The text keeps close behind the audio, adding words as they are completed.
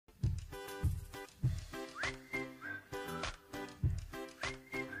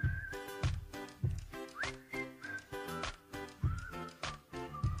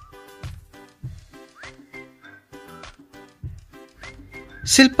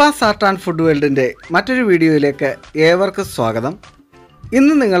Shilpa's art and food വേൾഡിൻ്റെ മറ്റൊരു വീഡിയോയിലേക്ക് ഏവർക്കും സ്വാഗതം.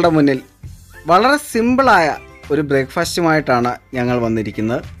 ഇന്ന് നിങ്ങളുടെ മുന്നിൽ വളരെ സിമ്പിളായ ഒരു ബ്രേക്ക്ഫാസ്റ്റുമായിട്ടാണ് ഞങ്ങൾ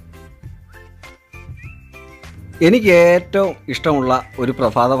വന്നിരിക്കുന്നത്. എനിക്ക് ഏറ്റവും ഇഷ്ടമുള്ള ഒരു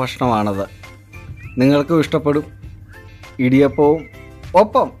പ്രഭാത ഭക്ഷണമാണത്. നിങ്ങൾക്കും ഇഷ്ടപ്പെടും. ഇടിയപ്പവും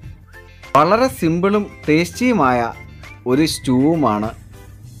ഒപ്പം വളരെ സിമ്പിളും ടേസ്റ്റിയുമായ ഒരു സ്റ്റൂവുമാണ്.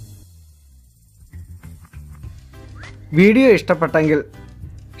 വീഡിയോ ഇഷ്ടപ്പെട്ടെങ്കിൽ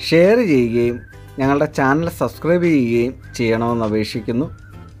ഷെയർ ചെയ്യുകയും ഞങ്ങളുടെ ചാനൽ സബ്സ്ക്രൈബ് ചെയ്യുകയും ചെയ്യണമെന്ന് അപേക്ഷിക്കുന്നു.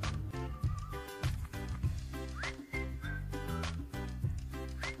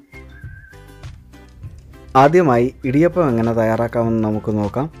 ആദ്യമായി ഇടിയപ്പം എങ്ങനെ തയ്യാറാക്കാമെന്ന് നമുക്ക്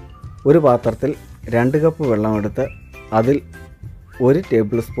നോക്കാം. ഒരു പാത്രത്തിൽ 2 കപ്പ് വെള്ളമെടുത്ത് അതിൽ 1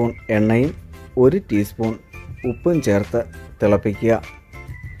 ടേബിൾ സ്പൂൺ എണ്ണയും 1 ടീസ്പൂൺ ഉപ്പും ചേർത്ത് തിളപ്പിക്കുക.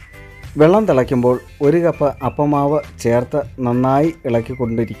 വെള്ളം തിളയ്ക്കുമ്പോൾ 1 കപ്പ് അപ്പമാവ് ചേർത്ത് നന്നായി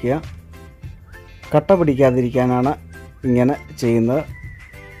ഇളക്കിക്കൊണ്ടിരിക്കുക. കട്ട പിടിക്കാതിരിക്കാനാണ് ഇങ്ങനെ ചെയ്യുന്നത്.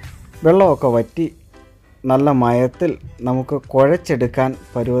 വെള്ളമൊക്കെ വറ്റി നല്ല മയത്തിൽ നമുക്ക് കുഴച്ചെടുക്കാൻ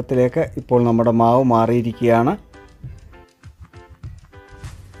പരുവത്തിലേക്ക് ഇപ്പോൾ നമ്മുടെ മാവ് മാറിയിരിക്കുകയാണ്.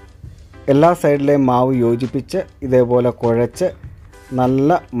 എല്ലാ സൈഡിലെയും മാവ് യോജിപ്പിച്ച് ഇതേപോലെ കുഴച്ച്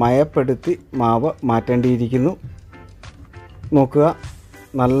നല്ല മയപ്പെടുത്തി മാവ് മാറ്റേണ്ടിയിരിക്കുന്നു. നോക്കുക,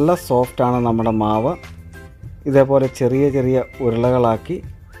 നല്ല സോഫ്റ്റാണ് നമ്മുടെ മാവ്. ഇതേപോലെ ചെറിയ ചെറിയ ഉരുളകളാക്കി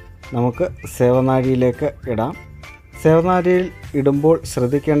നമുക്ക് സേവനാഴിയിലേക്ക് ഇടാം. സേവനാഴിയിൽ ഇടുമ്പോൾ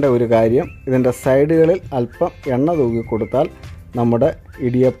ശ്രദ്ധിക്കേണ്ട ഒരു കാര്യം, ഇതിൻ്റെ സൈഡുകളിൽ അല്പം എണ്ണ തൂക്കി കൊടുത്താൽ നമ്മുടെ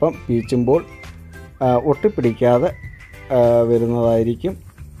ഇടിയപ്പം പീച്ചുമ്പോൾ ഒട്ടിപ്പിടിക്കാതെ വരുന്നതായിരിക്കും.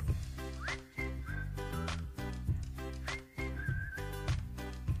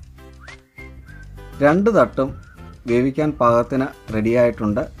 രണ്ട് തട്ടും വേവിക്കാൻ പാകത്തിന്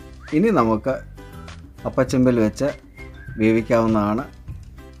റെഡിയായിട്ടുണ്ട്. ഇനി നമുക്ക് അപ്പച്ചെമ്പിൽ വെച്ച് വേവിക്കാവുന്നതാണ്.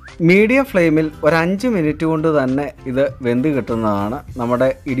 മീഡിയം ഫ്ലെയിമിൽ ഒരു 5 മിനിറ്റ് കൊണ്ട് തന്നെ ഇത് വെന്ത് കിട്ടുന്നതാണ്. നമ്മുടെ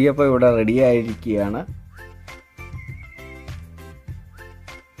ഇടിയപ്പം ഇവിടെ റെഡിയായിരിക്കുകയാണ്.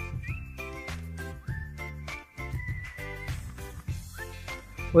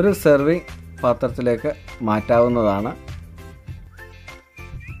 ഒരു സെർവിങ് പാത്രത്തിലേക്ക് മാറ്റാവുന്നതാണ്.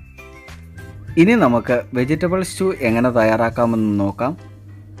 ഇനി നമുക്ക് വെജിറ്റബിൾ സ്റ്റൂ എങ്ങനെ തയ്യാറാക്കാമെന്ന് നോക്കാം.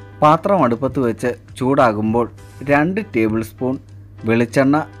 പാത്രം അടുപ്പത്ത് വെച്ച് ചൂടാകുമ്പോൾ 2 ടേബിൾ സ്പൂൺ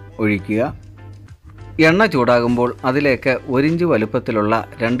വെളിച്ചെണ്ണ ഒഴിക്കുക. എണ്ണ ചൂടാകുമ്പോൾ അതിലേക്ക് 1 ഇഞ്ച് വലുപ്പത്തിലുള്ള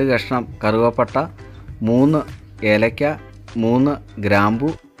 2 കഷ്ണം കറുവപ്പട്ട, 3 ഏലക്ക, 3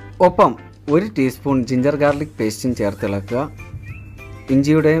 ഗ്രാമ്പു, ഒപ്പം 1 ടീസ്പൂൺ ജിഞ്ചർ ഗാർലിക് പേസ്റ്റും ചേർത്ത് ഇളക്കുക.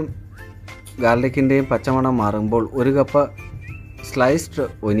 ഇഞ്ചിയുടെയും ഗാർലിക്കിൻ്റെയും പച്ചമണം മാറുമ്പോൾ 1 കപ്പ് സ്ലൈസ്ഡ്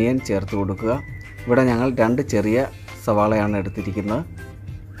ഒനിയൻ ചേർത്ത് കൊടുക്കുക. ഇവിടെ ഞങ്ങൾ 2 ചെറിയ സവാളയാണ് എടുത്തിരിക്കുന്നത്.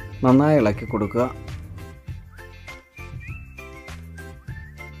 നന്നായി ഇളക്കി കൊടുക്കുക.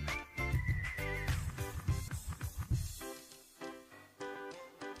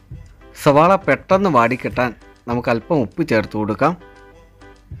 സവാള പെട്ടെന്ന് വാടിക്കിട്ടാൻ നമുക്ക് അല്പം ഉപ്പ് ചേർത്ത് കൊടുക്കാം.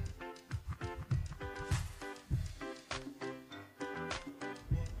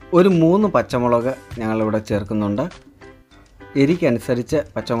 ഒരു 3 പച്ചമുളക് ഞങ്ങളിവിടെ ചേർക്കുന്നുണ്ട്. എരിക്കനുസരിച്ച്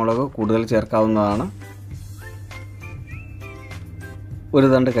പച്ചമുളക് കൂടുതൽ ചേർക്കാവുന്നതാണ്. 1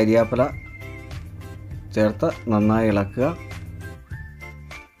 തണ്ട് കരിയാപ്പില ചേർത്ത് നന്നായി ഇളക്കുക.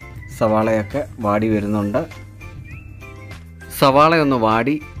 സവാളയൊക്കെ വാടി വരുന്നുണ്ട്. സവാളയൊന്ന്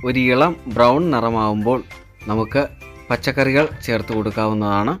വാടി ഒരു ഇളം ബ്രൗൺ നിറമാവുമ്പോൾ നമുക്ക് പച്ചക്കറികൾ ചേർത്ത്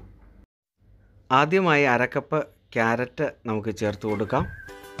കൊടുക്കാവുന്നതാണ്. ആദ്യമായി 1/2 കപ്പ് ക്യാരറ്റ് നമുക്ക് ചേർത്ത് കൊടുക്കാം.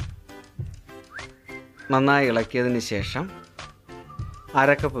 നന്നായി ഇളക്കിയതിന് ശേഷം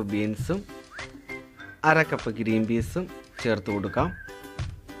 1/2 കപ്പ് ബീൻസും 1/2 കപ്പ് ഗ്രീൻ പീസും ചേർത്ത് കൊടുക്കാം.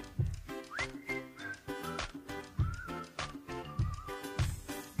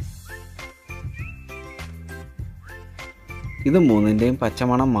 ഇത് 3ൻ്റെയും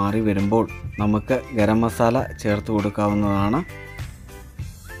പച്ചമണം മാറി വരുമ്പോൾ നമുക്ക് ഗരം മസാല ചേർത്ത് കൊടുക്കാവുന്നതാണ്.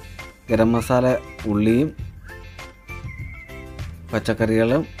 ഗരം മസാല ഉള്ളിയും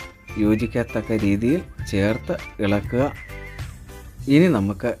പച്ചക്കറികളും യോജിക്കത്തക്ക രീതിയിൽ ചേർത്ത് ഇളക്കുക. ഇനി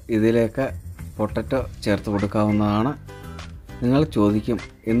നമുക്ക് ഇതിലേക്ക് പൊട്ടറ്റോ ചേർത്ത് കൊടുക്കാവുന്നതാണ്. നിങ്ങൾ ചോദിക്കും,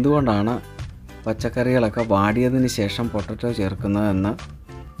 എന്തുകൊണ്ടാണ് പച്ചക്കറികളൊക്കെ വാടിയതിന് ശേഷം പൊട്ടറ്റോ ചേർക്കുന്നതെന്ന്.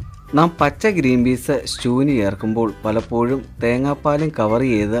 നാം പച്ച ഗ്രീൻ പീസ് സ്റ്റൂവിന് ചേർക്കുമ്പോൾ പലപ്പോഴും തേങ്ങാപ്പാലും കവർ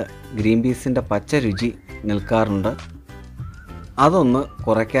ചെയ്ത് ഗ്രീൻ പീസിൻ്റെ പച്ച രുചി നിൽക്കാറുണ്ട്. അതൊന്ന്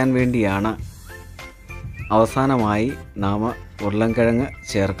കുറയ്ക്കാൻ വേണ്ടിയാണ് അവസാനമായി നാം ഉരുളൻകിഴങ്ങ്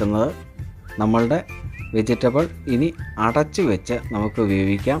ചേർക്കുന്നത്. നമ്മളുടെ വെജിറ്റബിൾ ഇനി അടച്ചു വെച്ച് നമുക്ക്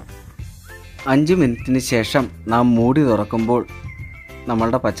വേവിക്കാം. 5 മിനിറ്റിന് ശേഷം നാം മൂടി തുറക്കുമ്പോൾ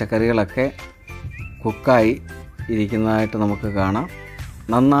നമ്മളുടെ പച്ചക്കറികളൊക്കെ കുക്കായി ഇരിക്കുന്നതായിട്ട് നമുക്ക് കാണാം.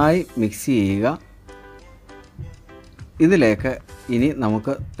 നന്നായി മിക്സ് ചെയ്യുക. ഇതിലേക്ക് ഇനി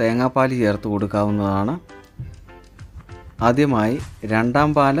നമുക്ക് തേങ്ങാപ്പാൽ ചേർത്ത് കൊടുക്കാവുന്നതാണ്. ആദ്യമായി രണ്ടാം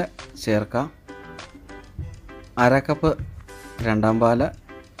പാല് ചേർക്കാം. അരക്കപ്പ് രണ്ടാം പാല്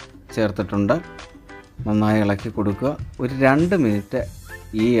ചേർത്തിട്ടുണ്ട്. നന്നായി ഇളക്കി കൊടുക്കുക. ഒരു 2 മിനിറ്റ്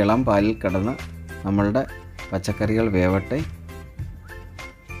ഈ ഇളം പാലിൽ കിടന്ന് നമ്മളുടെ പച്ചക്കറികൾ വേവട്ടെ.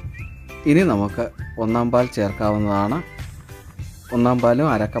 ഇനി നമുക്ക് ഒന്നാം പാൽ ചേർക്കാവുന്നതാണ്. ഒന്നാം പാലും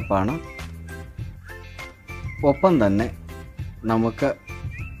അരക്കപ്പാണ്. ഒപ്പം തന്നെ നമുക്ക്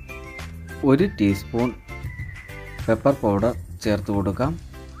 1 ടീസ്പൂൺ പെപ്പർ പൗഡർ ചേർത്ത് കൊടുക്കാം.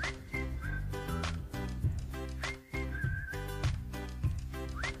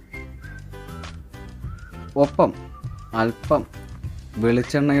 ഒപ്പം അല്പം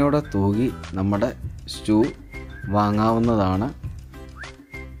വെളിച്ചെണ്ണയോടെ തൂകി നമ്മുടെ സ്റ്റൂ വാങ്ങാവുന്നതാണ്.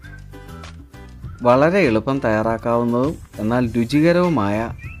 വളരെ എളുപ്പം തയ്യാറാക്കാവുന്നതും എന്നാൽ രുചികരവുമായ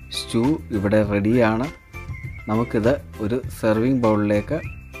സ്റ്റൂ ഇവിടെ റെഡിയാണ്. നമുക്കിത് ഒരു സെർവിങ് ബൗളിലേക്ക്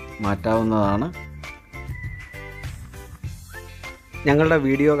മാറ്റാവുന്നതാണ്. ഞങ്ങളുടെ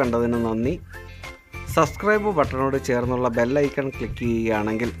വീഡിയോ കണ്ടതിന് നന്ദി. സബ്സ്ക്രൈബ് ബട്ടണോട് ചേർന്നുള്ള ബെൽ ഐക്കൺ ക്ലിക്ക്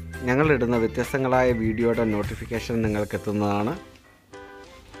ചെയ്യുകയാണെങ്കിൽ ഞങ്ങളിടുന്ന വ്യത്യസ്തങ്ങളായ വീഡിയോയുടെ നോട്ടിഫിക്കേഷൻ നിങ്ങൾക്ക് എത്തുന്നതാണ്.